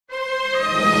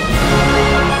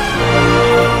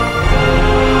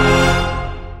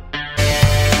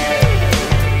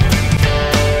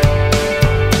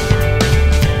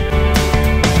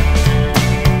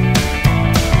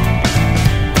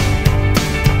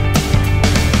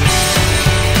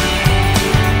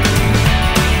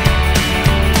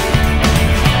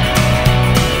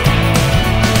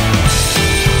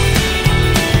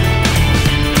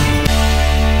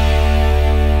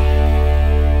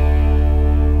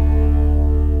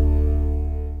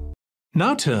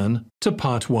Now turn to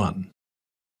Part 1.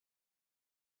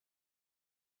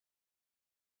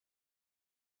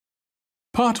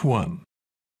 Part 1.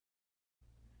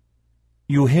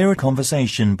 You'll hear a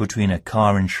conversation between a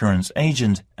car insurance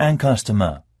agent and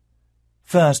customer.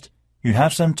 First, you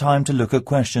have some time to look at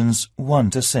questions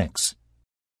 1 to 6.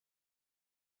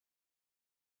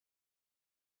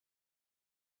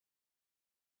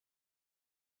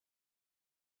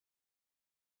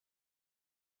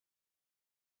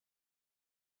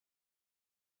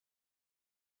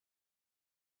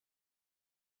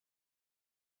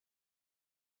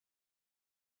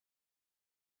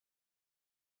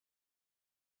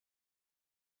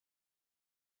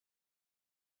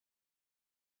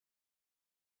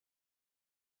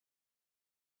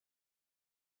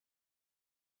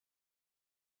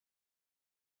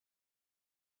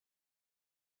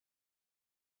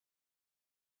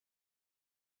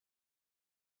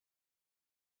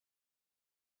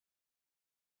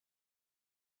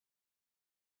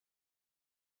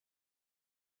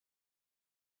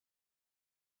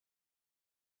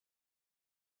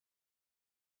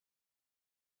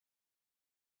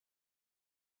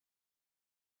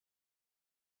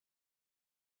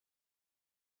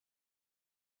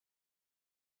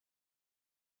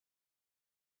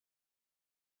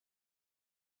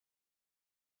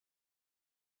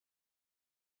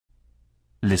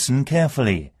 Listen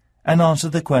carefully and answer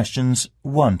the questions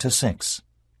 1 to 6.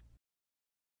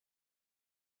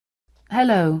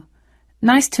 Hello.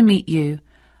 Nice to meet you.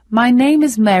 My name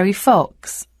is Mary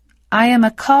Fox. I am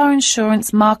a car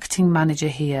insurance marketing manager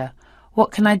here.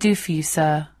 What can I do for you,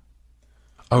 sir?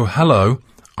 Oh, hello.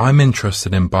 I'm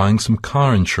interested in buying some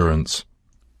car insurance.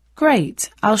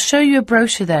 Great. I'll show you a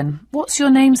brochure then. What's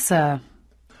your name, sir?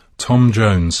 Tom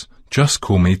Jones. Just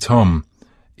call me Tom.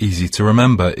 Easy to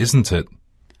remember, isn't it?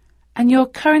 And your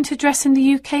current address in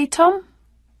the UK, Tom?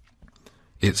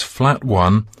 It's Flat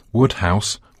 1,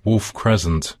 Woodhouse, Wolf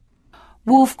Crescent.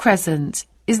 Wolf Crescent.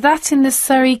 Is that in the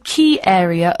Surrey Quay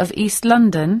area of East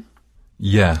London?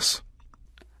 Yes.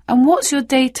 And what's your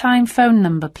daytime phone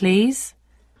number, please?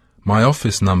 My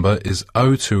office number is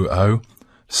 020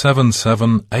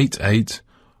 7788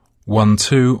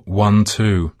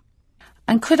 1212.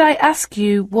 And could I ask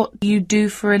you what you do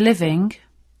for a living?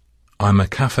 I'm a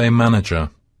cafe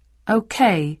manager.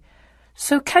 OK.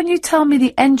 So can you tell me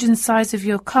the engine size of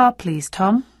your car, please,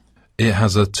 Tom? It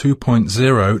has a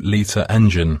 2.0-litre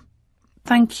engine.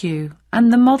 Thank you.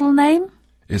 And the model name?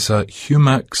 It's a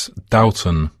Humax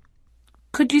Dalton.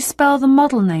 Could you spell the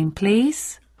model name,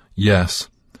 please? Yes.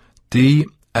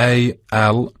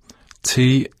 DALTTON.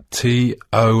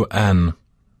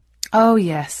 Oh,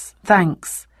 yes.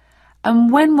 Thanks.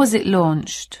 And when was it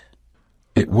launched?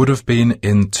 It would have been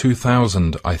in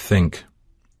 2000, I think.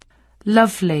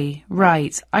 Lovely.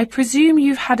 Right. I presume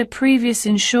you've had a previous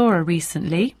insurer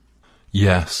recently?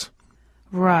 Yes.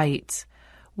 Right.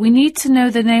 We need to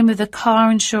know the name of the car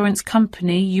insurance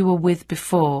company you were with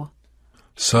before.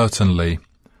 Certainly.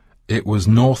 It was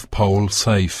North Pole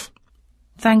Safe.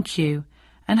 Thank you.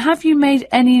 And have you made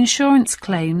any insurance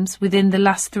claims within the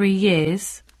last 3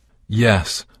 years?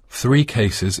 Yes, 3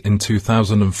 cases in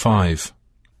 2005.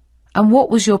 And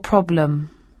what was your problem?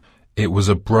 It was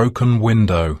a broken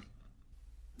window.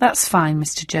 That's fine,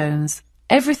 Mr. Jones.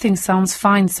 Everything sounds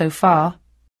fine so far.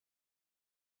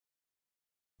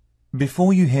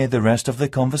 Before you hear the rest of the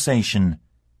conversation,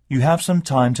 you have some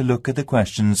time to look at the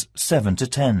questions 7 to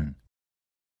 10.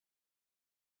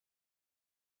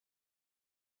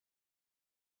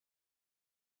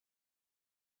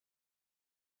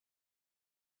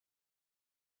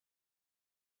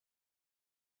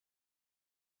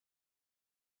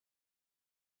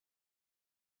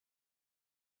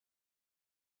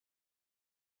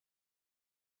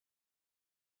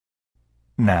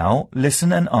 Now,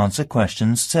 listen and answer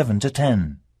questions 7 to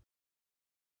 10.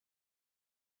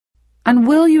 And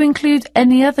will you include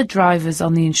any other drivers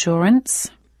on the insurance?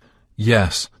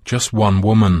 Yes, just one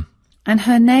woman. And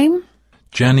her name?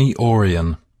 Jenny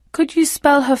Orion. Could you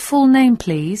spell her full name,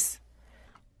 please?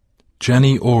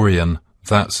 Jenny Orion.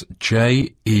 That's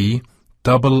JENNYORION.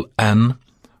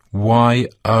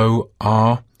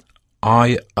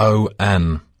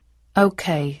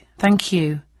 OK, thank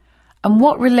you. And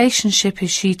what relationship is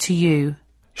she to you?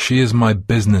 She is my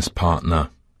business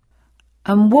partner.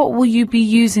 And what will you be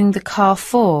using the car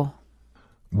for?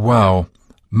 Well,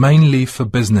 mainly for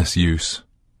business use.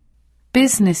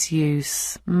 Business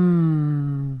use.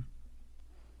 Will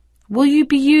you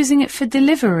be using it for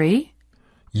delivery?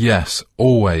 Yes,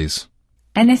 always.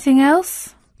 Anything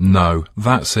else? No,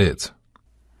 that's it.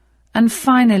 And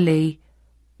finally,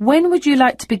 when would you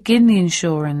like to begin the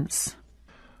insurance?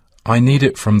 I need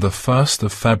it from the 1st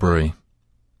of February.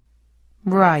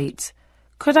 Right.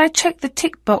 Could I check the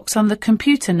tick box on the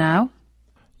computer now?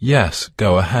 Yes,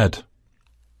 go ahead.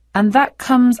 And that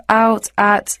comes out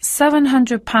at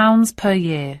 £700 per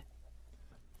year.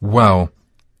 Well,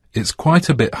 it's quite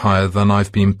a bit higher than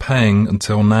I've been paying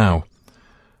until now,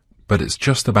 but it's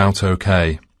just about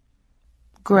okay.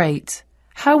 Great.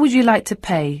 How would you like to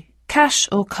pay? Cash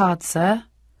or card, sir?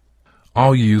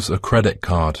 I'll use a credit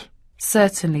card.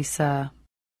 Certainly, sir.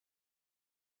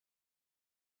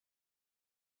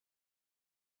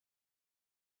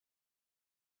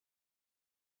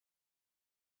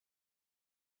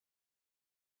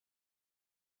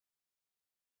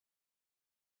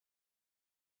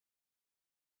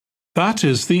 That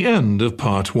is the end of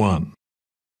part 1.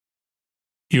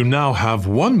 You now have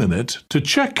 1 minute to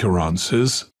check your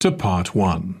answers to part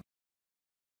 1.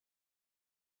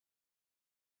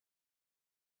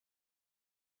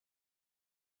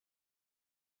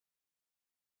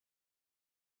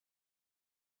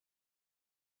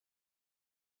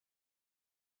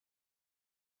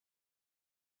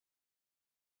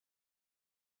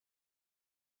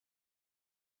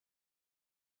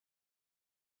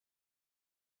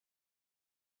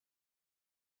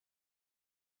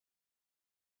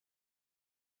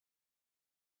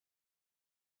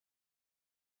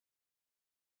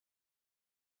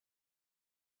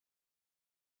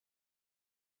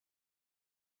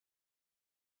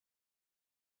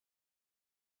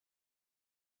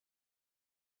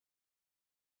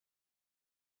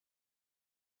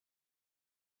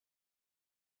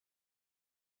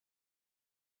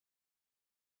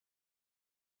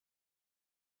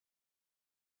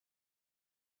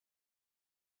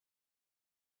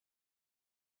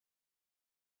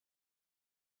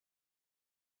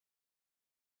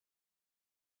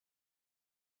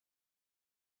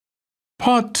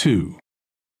 Part 2.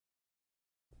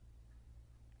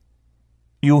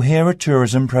 You'll hear a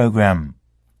tourism program.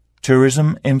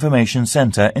 Tourism Information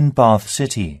Centre in Bath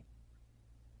City.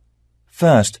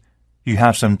 First, you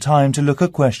have some time to look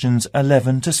at questions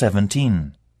 11 to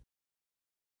 17.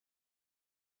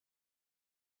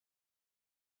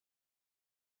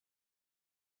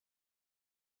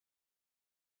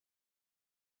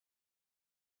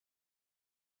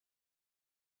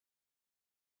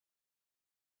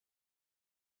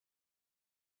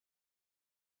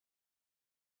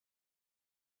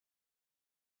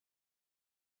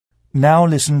 Now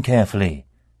listen carefully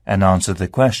and answer the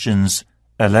questions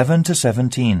 11 to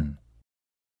 17.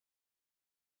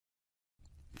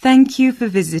 Thank you for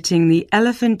visiting the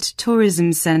Elephant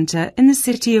Tourism Centre in the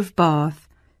city of Bath.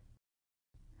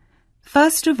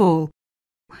 First of all,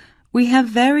 we have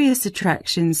various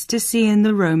attractions to see in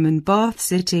the Roman Bath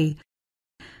city,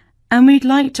 and we'd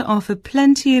like to offer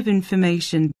plenty of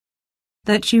information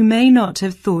that you may not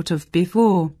have thought of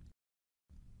before.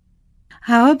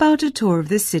 How about a tour of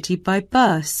the city by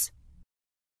bus?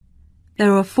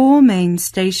 There are 4 main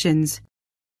stations,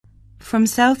 from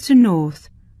south to north.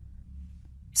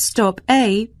 Stop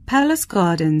A, Palace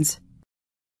Gardens.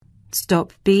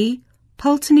 Stop B,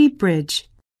 Pulteney Bridge.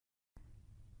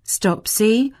 Stop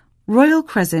C, Royal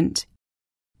Crescent.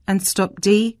 And stop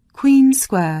D, Queen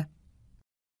Square.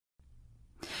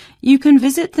 You can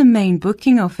visit the main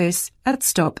booking office at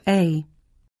stop A.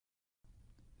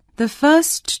 The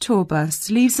first tour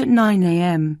bus leaves at 9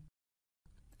 a.m.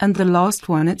 and the last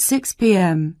one at 6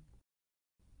 p.m.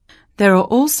 There are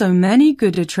also many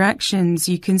good attractions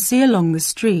you can see along the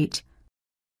street.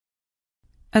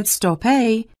 At stop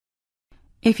A,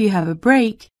 if you have a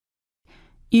break,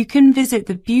 you can visit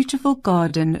the beautiful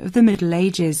garden of the Middle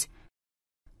Ages.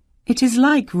 It is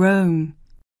like Rome.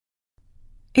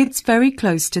 It's very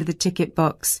close to the ticket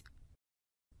box.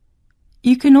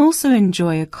 You can also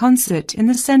enjoy a concert in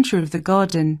the centre of the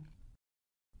garden.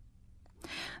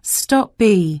 Stop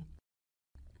B.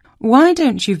 Why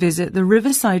don't you visit the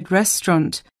Riverside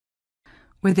restaurant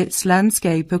with its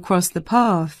landscape across the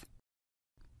path?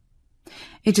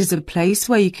 It is a place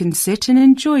where you can sit and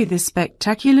enjoy the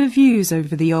spectacular views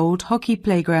over the old hockey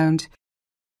playground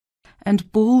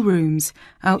and ballrooms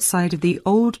outside of the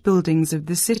old buildings of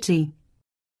the city.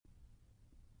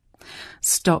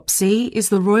 Stop C is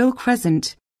the Royal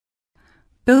Crescent,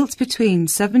 built between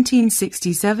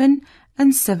 1767 and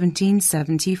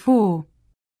 1774.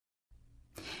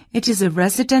 It is a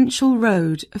residential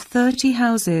road of 30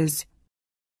 houses,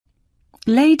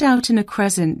 laid out in a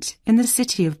crescent in the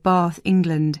city of Bath,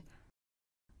 England.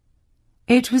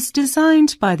 It was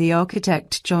designed by the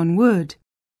architect John Wood.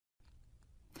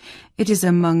 It is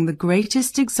among the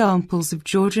greatest examples of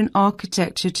Georgian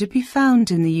architecture to be found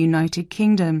in the United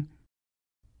Kingdom,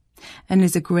 and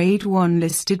is a Grade 1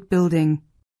 listed building.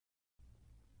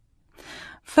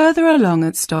 Further along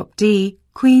at stop D,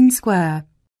 Queen Square.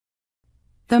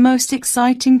 The most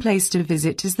exciting place to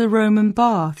visit is the Roman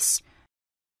baths,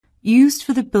 used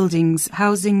for the buildings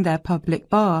housing their public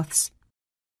baths.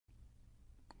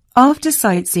 After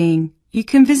sightseeing, you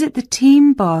can visit the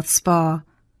Team Bath Spa,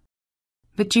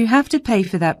 but you have to pay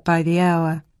for that by the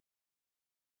hour.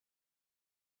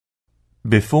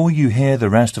 Before you hear the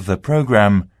rest of the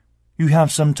program, you have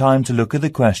some time to look at the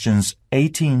questions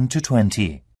 18 to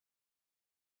 20.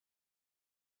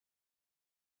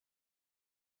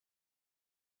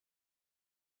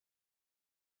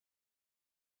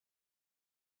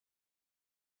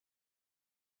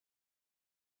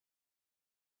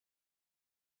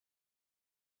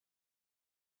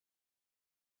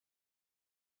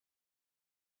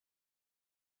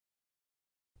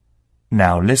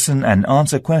 Now listen and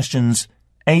answer questions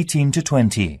 18 to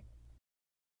 20.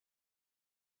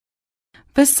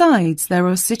 Besides, there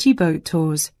are city boat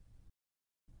tours.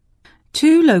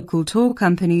 2 local tour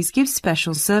companies give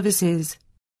special services.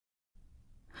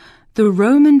 The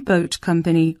Roman Boat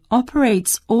Company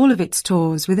operates all of its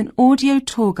tours with an audio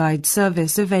tour guide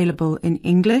service available in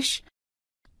English,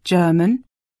 German,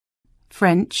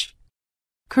 French,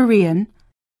 Korean,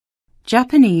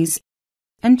 Japanese,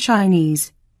 and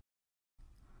Chinese.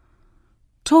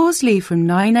 Tours leave from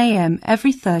 9 a.m.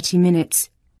 every 30 minutes.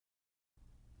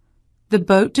 The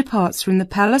boat departs from the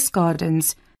Palace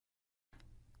Gardens.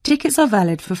 Tickets are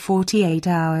valid for 48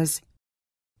 hours.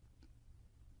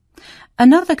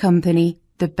 Another company,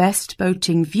 the Best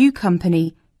Boating View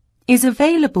Company, is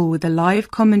available with a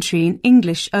live commentary in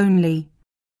English only.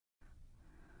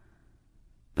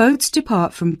 Boats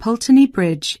depart from Pulteney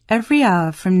Bridge every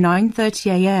hour from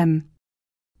 9:30 a.m.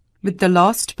 with the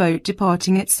last boat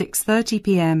departing at 6:30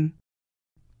 p.m.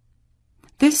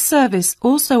 This service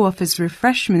also offers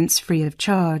refreshments free of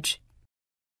charge.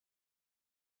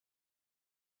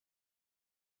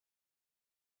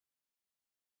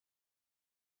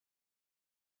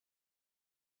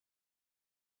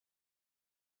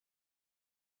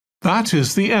 That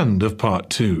is the end of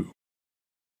Part 2.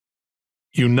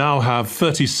 You now have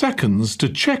 30 seconds to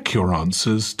check your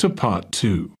answers to Part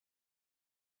 2.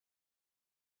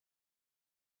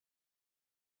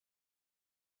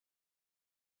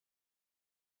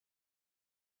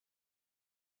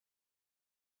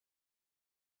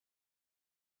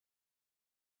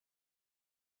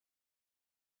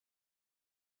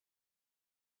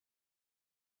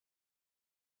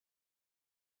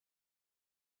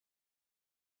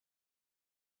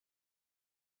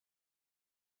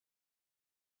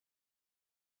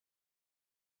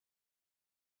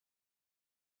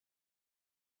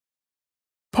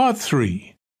 Part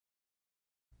 3.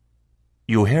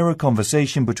 You'll hear a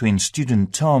conversation between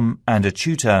student Tom and a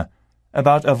tutor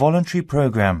about a voluntary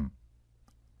program.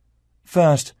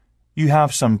 First, you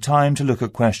have some time to look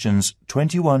at questions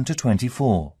 21 to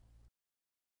 24.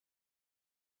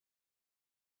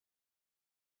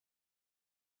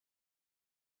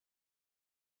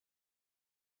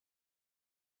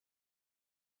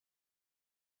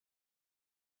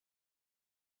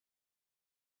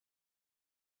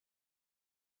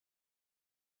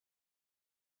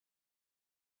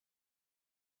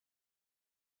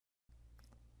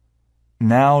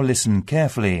 Now listen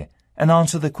carefully and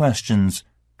answer the questions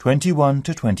 21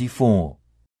 to 24.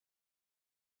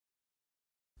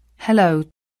 Hello,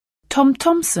 Tom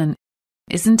Thompson,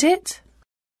 isn't it?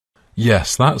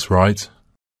 Yes, that's right.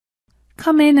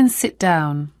 Come in and sit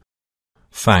down.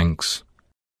 Thanks.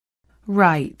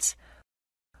 Right.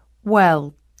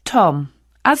 Well, Tom,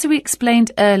 as we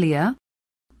explained earlier,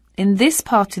 in this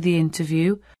part of the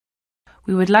interview,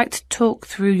 we would like to talk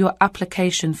through your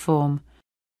application form,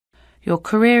 your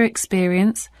career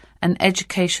experience and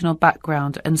educational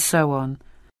background, and so on.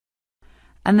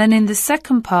 And then in the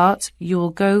second part, you will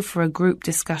go for a group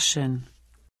discussion.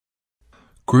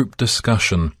 Group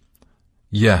discussion.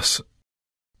 Yes,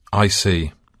 I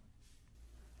see.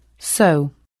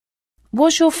 So,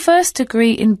 was your first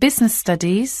degree in business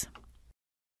studies?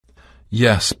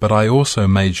 Yes, but I also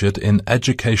majored in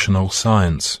educational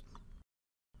science.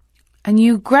 And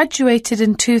you graduated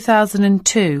in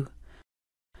 2002.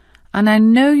 And I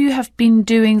know you have been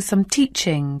doing some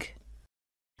teaching.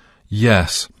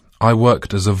 Yes, I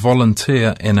worked as a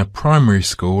volunteer in a primary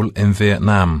school in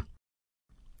Vietnam.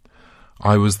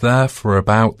 I was there for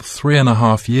about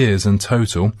 3.5 years in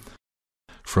total,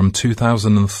 from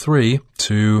 2003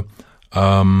 to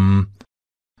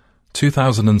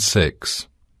 2006.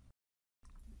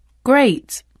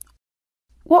 Great.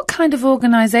 What kind of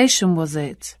organisation was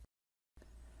it?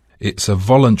 It's a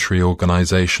voluntary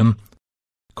organisation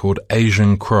called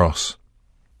Asian Cross.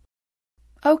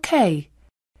 OK.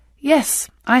 Yes,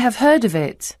 I have heard of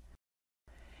it.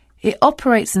 It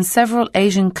operates in several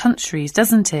Asian countries,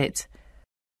 doesn't it?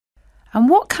 And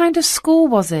what kind of school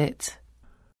was it?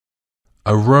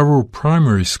 A rural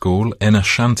primary school in a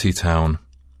shanty town.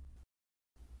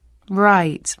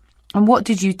 Right. And what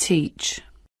did you teach?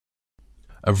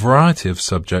 A variety of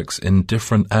subjects in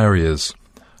different areas.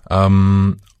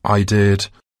 I did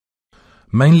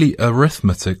mainly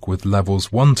arithmetic with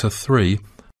levels 1 to 3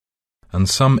 and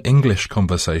some English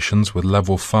conversations with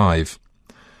level 5.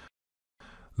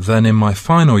 Then in my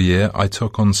final year I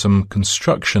took on some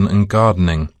construction and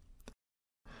gardening.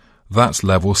 That's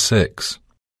level 6.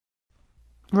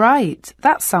 Right,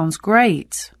 that sounds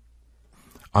great.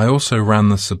 I also ran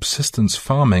the subsistence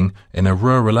farming in a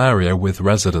rural area with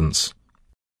residents.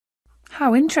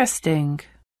 How interesting.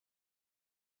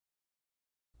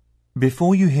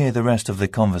 Before you hear the rest of the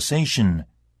conversation,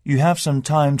 you have some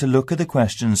time to look at the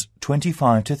questions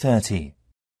 25 to 30.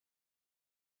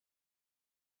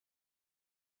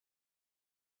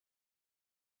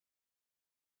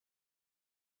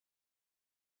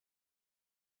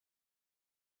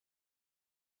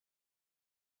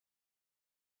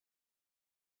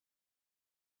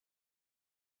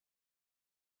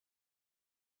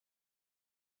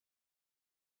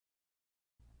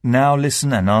 Now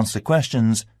listen and answer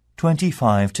questions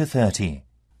 25 to 30.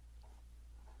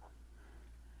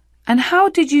 And how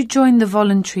did you join the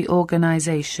voluntary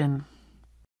organisation?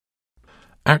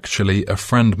 Actually, a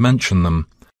friend mentioned them.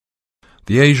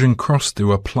 The Asian Cross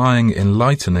do applying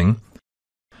enlightening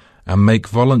and make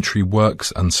voluntary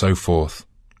works and so forth.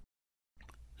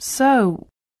 So,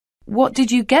 what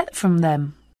did you get from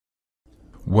them?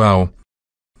 Well,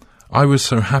 I was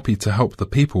so happy to help the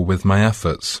people with my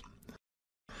efforts.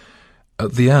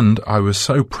 At the end, I was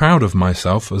so proud of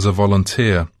myself as a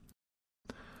volunteer.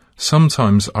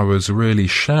 Sometimes I was really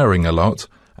sharing a lot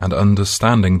and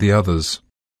understanding the others.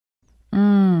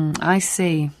 I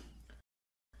see.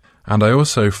 And I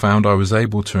also found I was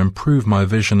able to improve my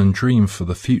vision and dream for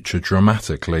the future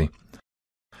dramatically.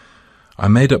 I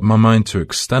made up my mind to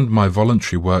extend my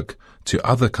voluntary work to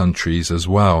other countries as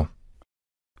well.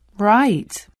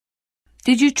 Right.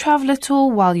 Did you travel at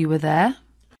all while you were there?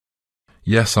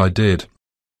 Yes, I did.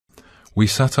 We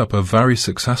set up a very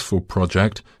successful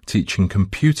project teaching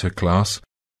computer class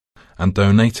and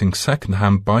donating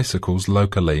second-hand bicycles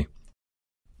locally.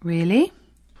 Really?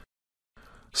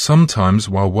 Sometimes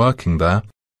while working there,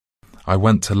 I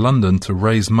went to London to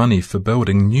raise money for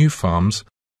building new farms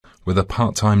with a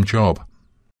part-time job.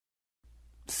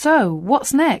 So,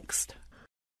 what's next?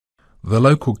 The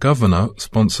local governor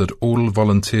sponsored all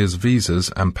volunteers'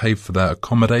 visas and paid for their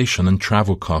accommodation and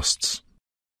travel costs.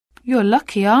 You're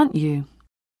lucky, aren't you?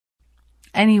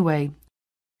 Anyway,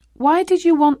 why did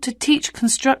you want to teach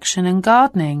construction and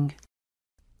gardening?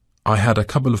 I had a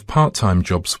couple of part-time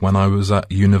jobs when I was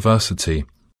at university.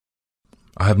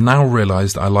 I have now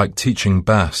realised I like teaching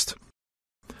best,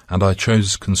 and I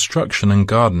chose construction and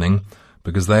gardening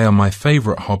because they are my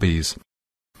favourite hobbies,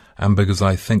 and because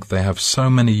I think they have so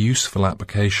many useful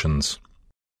applications.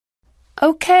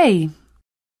 OK.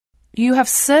 You have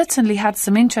certainly had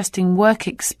some interesting work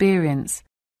experience.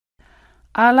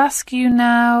 I'll ask you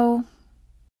now.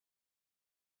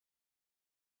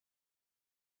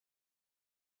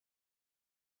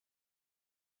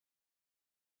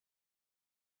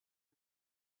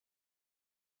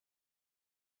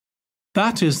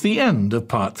 That is the end of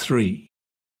part 3.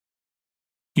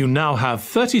 You now have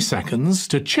 30 seconds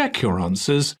to check your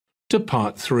answers to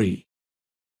part 3.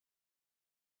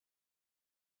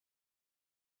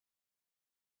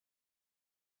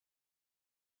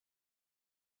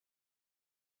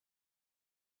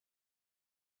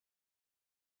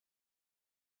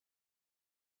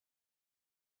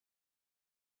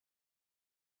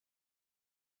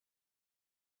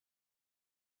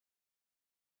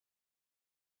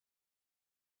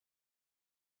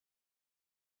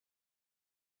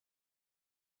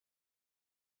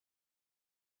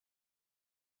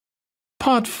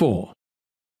 Part 4.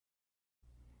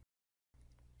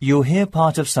 You'll hear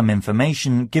part of some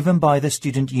information given by the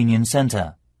Student Union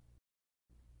Centre.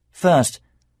 First,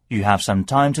 you have some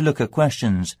time to look at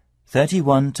questions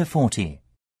 31 to 40.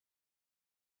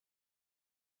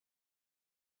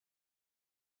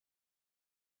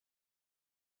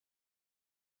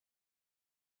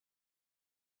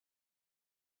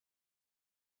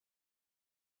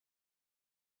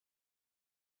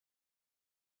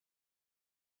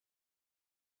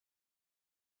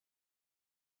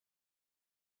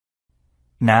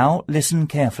 Now listen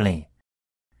carefully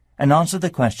and answer the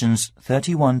questions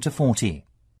 31 to 40.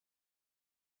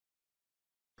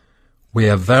 We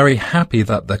are very happy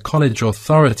that the college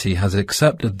authority has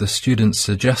accepted the students'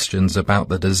 suggestions about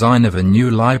the design of a new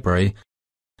library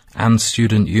and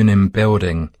student union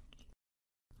building.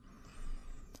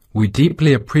 We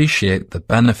deeply appreciate the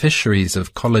beneficiaries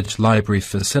of college library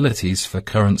facilities for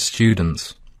current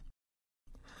students.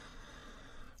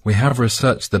 We have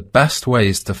researched the best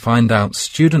ways to find out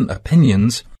student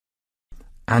opinions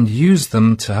and use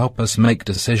them to help us make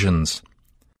decisions.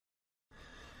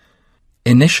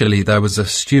 Initially, there was a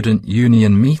student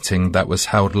union meeting that was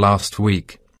held last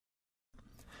week.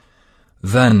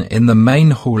 Then, in the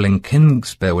main hall in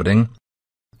King's Building,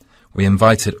 we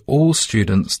invited all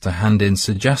students to hand in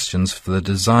suggestions for the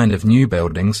design of new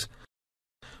buildings,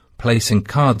 placing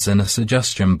cards in a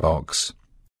suggestion box.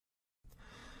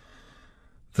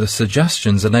 The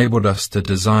suggestions enabled us to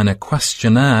design a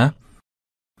questionnaire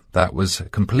that was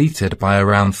completed by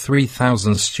around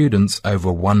 3,000 students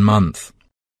over 1 month.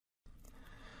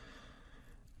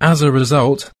 As a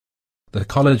result, the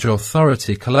college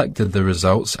authority collected the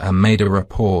results and made a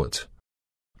report.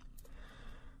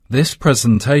 This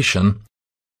presentation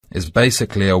is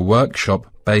basically a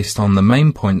workshop based on the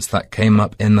main points that came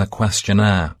up in the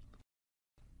questionnaire.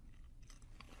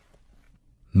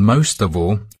 Most of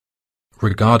all,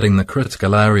 regarding the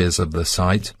critical areas of the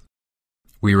site,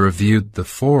 we reviewed the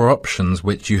 4 options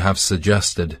which you have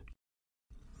suggested.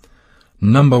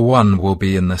 Number 1 will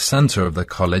be in the centre of the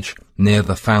college, near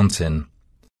the fountain.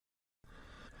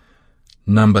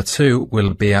 Number 2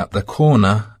 will be at the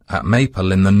corner at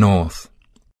Maple in the north.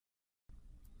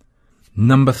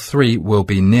 Number 3 will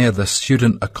be near the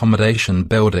student accommodation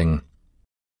building.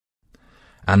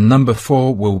 And number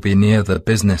 4 will be near the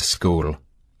business school.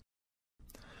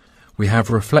 We have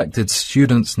reflected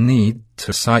students' need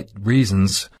to cite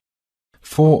reasons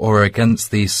for or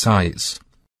against these sites.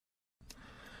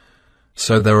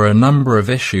 So there are a number of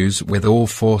issues with all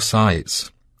 4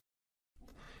 sites.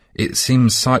 It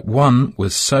seems Site 1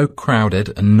 was so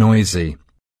crowded and noisy.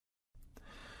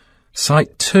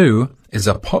 Site 2 is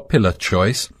a popular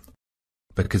choice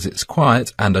because it's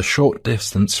quiet and a short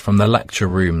distance from the lecture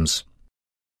rooms.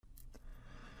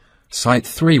 Site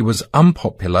 3 was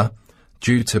unpopular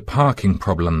due to parking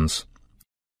problems.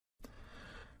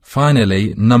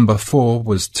 Finally, number 4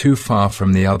 was too far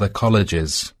from the other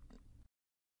colleges.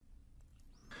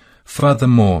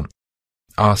 Furthermore,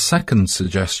 our second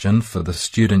suggestion for the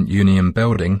Student Union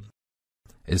building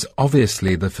is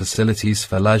obviously the facilities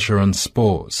for leisure and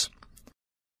sports.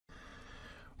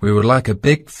 We would like a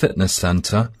big fitness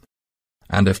centre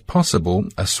and, if possible,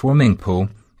 a swimming pool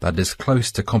that is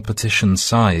close to competition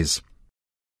size.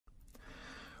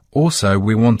 Also,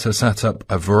 we want to set up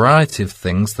a variety of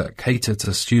things that cater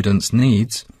to students'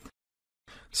 needs,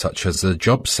 such as a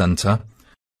job centre,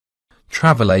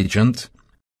 travel agent,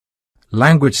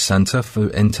 language centre for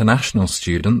international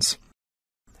students,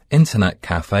 internet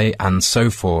cafe, and so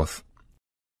forth.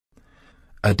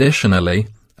 Additionally,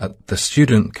 at the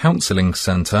Student Counselling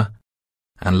Centre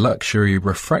and Luxury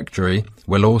Refectory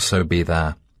will also be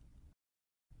there.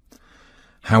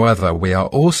 However, we are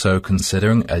also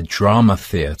considering a drama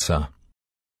theatre.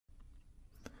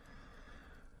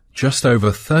 Just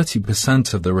over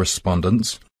 30% of the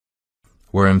respondents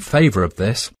were in favour of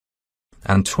this,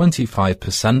 and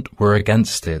 25% were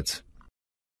against it.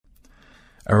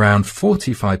 Around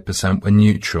 45% were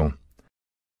neutral.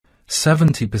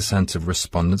 70% of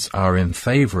respondents are in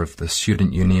favour of the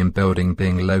Student Union building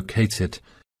being located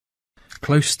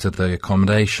close to the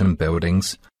accommodation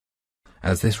buildings,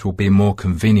 as this will be more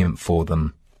convenient for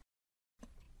them.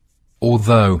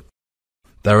 Although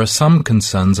there are some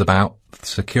concerns about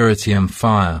security and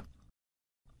fire.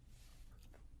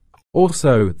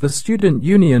 Also, the Student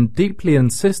Union deeply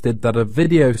insisted that a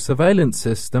video surveillance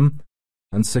system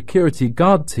and security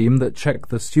guard team that check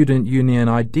the Student Union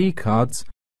ID cards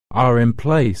are in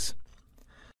place.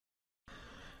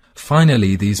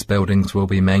 Finally, these buildings will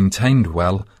be maintained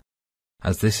well,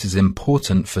 as this is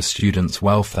important for students'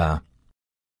 welfare.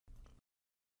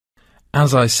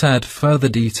 As I said, further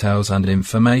details and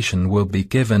information will be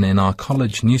given in our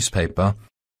college newspaper,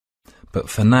 but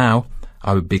for now,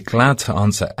 I would be glad to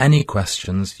answer any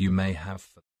questions you may have.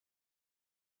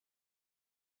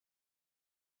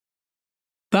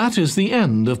 That is the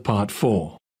end of Part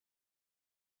 4.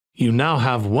 You now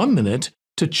have 1 minute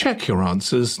to check your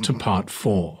answers to Part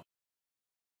 4.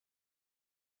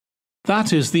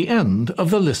 That is the end of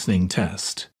the listening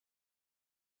test.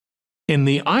 In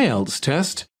the IELTS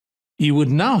test, you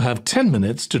would now have 10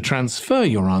 minutes to transfer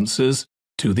your answers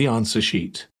to the answer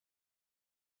sheet.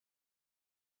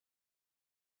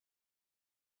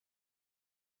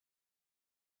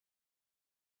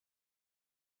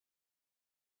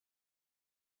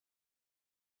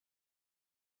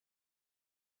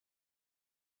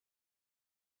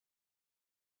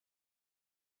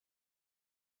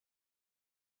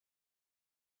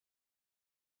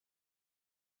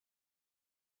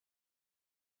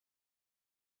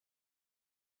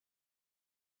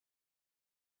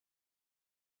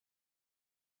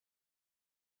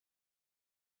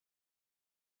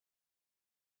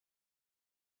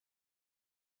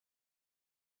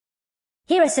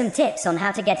 Here are some tips on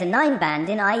how to get a 9 band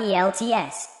in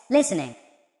IELTS listening.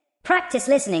 Practice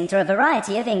listening to a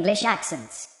variety of English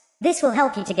accents. This will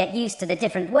help you to get used to the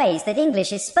different ways that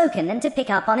English is spoken and to pick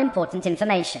up on important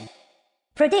information.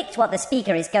 Predict what the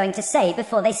speaker is going to say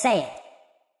before they say it.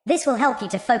 This will help you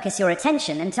to focus your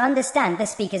attention and to understand the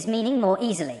speaker's meaning more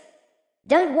easily.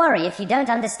 Don't worry if you don't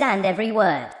understand every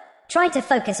word. Try to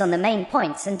focus on the main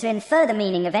points and to infer the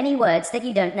meaning of any words that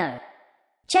you don't know.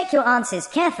 Check your answers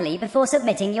carefully before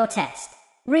submitting your test.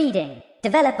 Reading.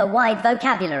 Develop a wide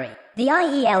vocabulary. The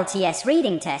IELTS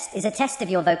reading test is a test of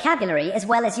your vocabulary as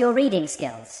well as your reading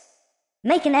skills.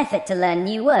 Make an effort to learn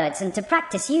new words and to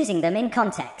practice using them in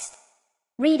context.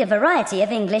 Read a variety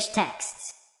of English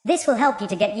texts. This will help you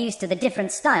to get used to the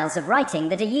different styles of writing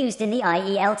that are used in the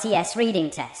IELTS reading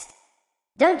test.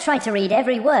 Don't try to read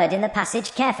every word in the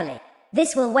passage carefully.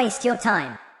 This will waste your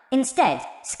time. Instead,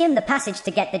 skim the passage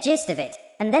to get the gist of it,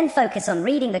 and then focus on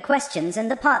reading the questions and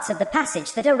the parts of the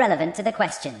passage that are relevant to the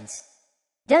questions.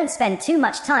 Don't spend too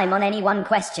much time on any one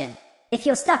question. If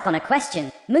you're stuck on a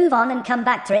question, move on and come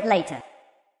back to it later.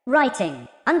 Writing.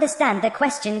 Understand the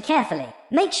question carefully.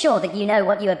 Make sure that you know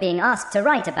what you are being asked to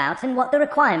write about and what the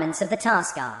requirements of the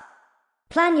task are.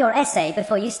 Plan your essay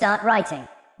before you start writing.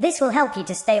 This will help you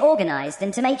to stay organized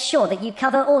and to make sure that you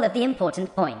cover all of the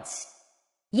important points.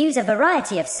 Use a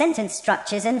variety of sentence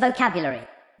structures and vocabulary.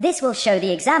 This will show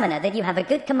the examiner that you have a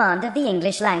good command of the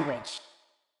English language.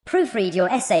 Proofread your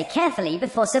essay carefully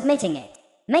before submitting it.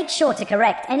 Make sure to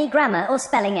correct any grammar or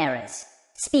spelling errors.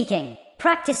 Speaking.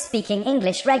 Practice speaking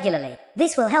English regularly.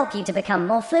 This will help you to become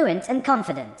more fluent and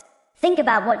confident. Think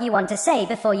about what you want to say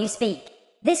before you speak.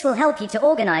 This will help you to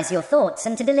organize your thoughts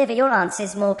and to deliver your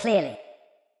answers more clearly.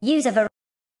 Use a variety